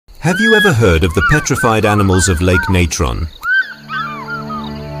Have you ever heard of the petrified animals of Lake Natron?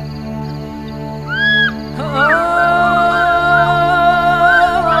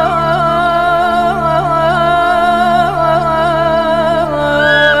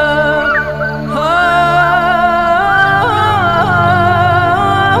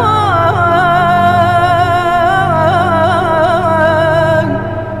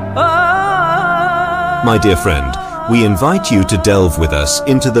 My dear friend, we invite you to delve with us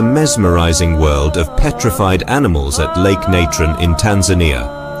into the mesmerizing world of petrified animals at Lake Natron in Tanzania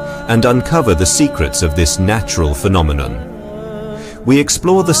and uncover the secrets of this natural phenomenon. We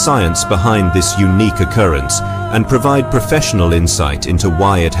explore the science behind this unique occurrence and provide professional insight into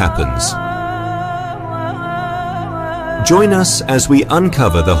why it happens. Join us as we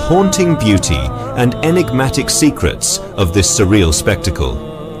uncover the haunting beauty and enigmatic secrets of this surreal spectacle,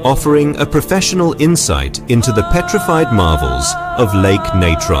 offering a professional insight into the petrified marvels of Lake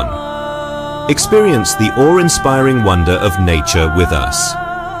Natron. Experience the awe-inspiring wonder of nature with us.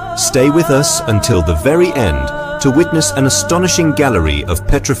 Stay with us until the very end to witness an astonishing gallery of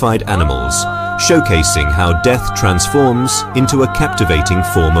petrified animals, showcasing how death transforms into a captivating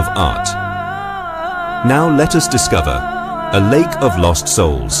form of art. Now let us discover a lake of lost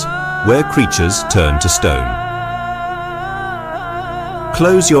souls, where creatures turn to stone.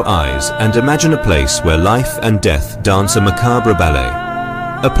 Close your eyes and imagine a place where life and death dance a macabre ballet.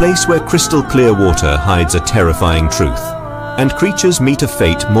 A place where crystal clear water hides a terrifying truth, and creatures meet a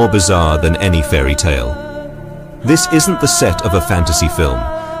fate more bizarre than any fairy tale. This isn't the set of a fantasy film.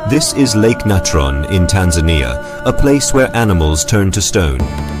 This is Lake Natron in Tanzania, a place where animals turn to stone.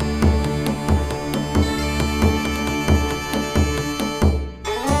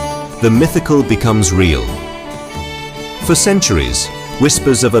 The mythical becomes real. For centuries,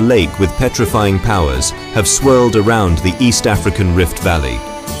 whispers of a lake with petrifying powers have swirled around the East African Rift Valley.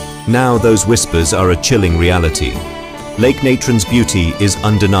 Now those whispers are a chilling reality. Lake Natron's beauty is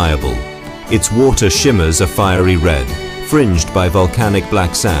undeniable. Its water shimmers a fiery red, fringed by volcanic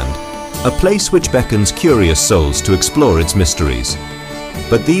black sand, a place which beckons curious souls to explore its mysteries.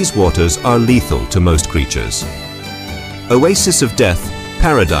 But these waters are lethal to most creatures. Oasis of death,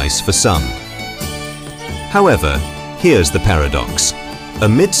 paradise for some. However, here's the paradox.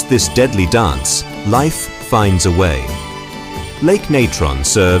 Amidst this deadly dance, life finds a way. Lake Natron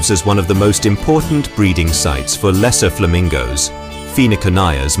serves as one of the most important breeding sites for lesser flamingos,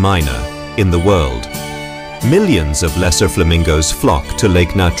 Phoeniconias minor, in the world. Millions of lesser flamingos flock to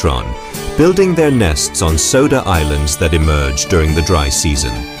Lake Natron, building their nests on soda islands that emerge during the dry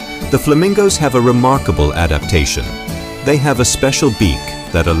season. The flamingos have a remarkable adaptation. They have a special beak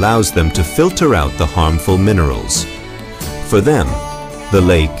that allows them to filter out the harmful minerals. For them, the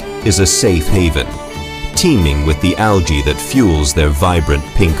lake is a safe haven, teeming with the algae that fuels their vibrant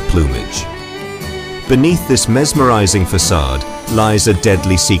pink plumage. Beneath this mesmerizing facade lies a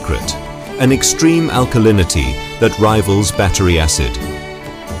deadly secret, an extreme alkalinity that rivals battery acid.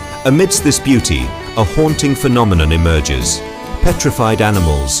 Amidst this beauty, a haunting phenomenon emerges. Petrified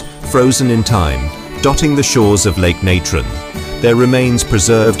animals, frozen in time, dotting the shores of Lake Natron, their remains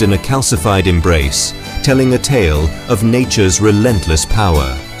preserved in a calcified embrace, telling a tale of nature's relentless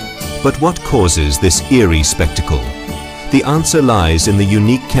power. But what causes this eerie spectacle? The answer lies in the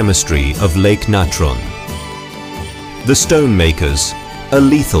unique chemistry of Lake Natron. The Stonemakers, a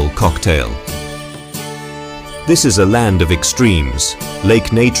lethal cocktail. This is a land of extremes.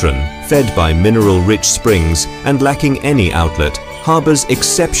 Lake Natron, fed by mineral-rich springs and lacking any outlet, harbors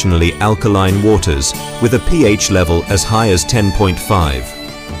exceptionally alkaline waters with a pH level as high as 10.5.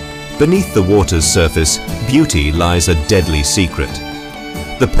 Beneath the water's surface, beauty lies a deadly secret.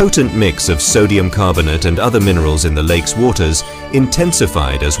 The potent mix of sodium carbonate and other minerals in the lake's waters,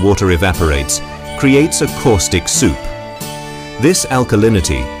 intensified as water evaporates, creates a caustic soup. This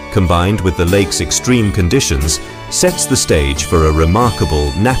alkalinity, combined with the lake's extreme conditions, sets the stage for a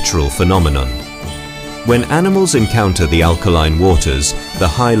remarkable natural phenomenon. When animals encounter the alkaline waters, the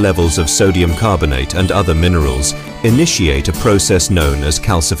high levels of sodium carbonate and other minerals initiate a process known as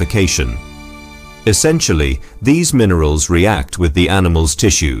calcification. Essentially, these minerals react with the animal's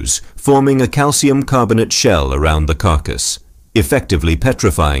tissues, forming a calcium carbonate shell around the carcass, effectively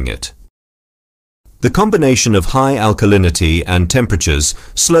petrifying it. The combination of high alkalinity and temperatures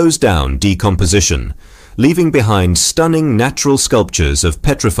slows down decomposition, leaving behind stunning natural sculptures of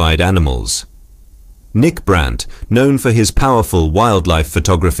petrified animals. Nick Brandt, known for his powerful wildlife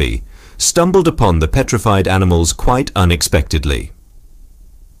photography, stumbled upon the petrified animals quite unexpectedly.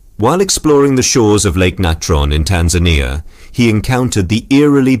 While exploring the shores of Lake Natron in Tanzania, he encountered the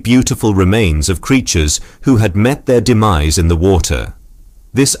eerily beautiful remains of creatures who had met their demise in the water.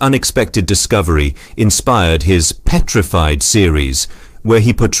 This unexpected discovery inspired his Petrified series, where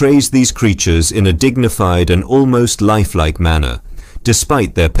he portrays these creatures in a dignified and almost lifelike manner,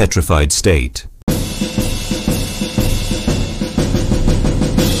 despite their petrified state.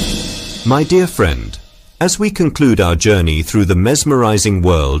 My dear friend, as we conclude our journey through the mesmerizing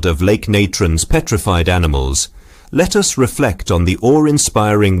world of Lake Natron's petrified animals, let us reflect on the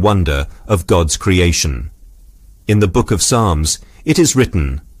awe-inspiring wonder of God's creation. In the book of Psalms, it is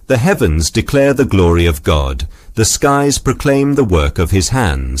written, "The heavens declare the glory of God, the skies proclaim the work of his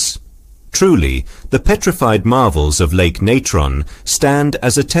hands." Truly, the petrified marvels of Lake Natron stand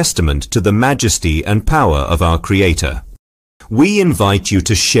as a testament to the majesty and power of our Creator. We invite you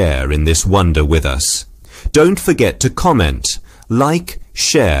to share in this wonder with us. Don't forget to comment, like,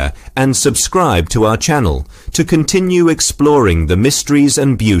 share, and subscribe to our channel to continue exploring the mysteries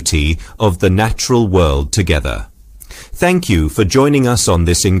and beauty of the natural world together. Thank you for joining us on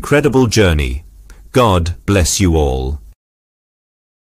this incredible journey. God bless you all.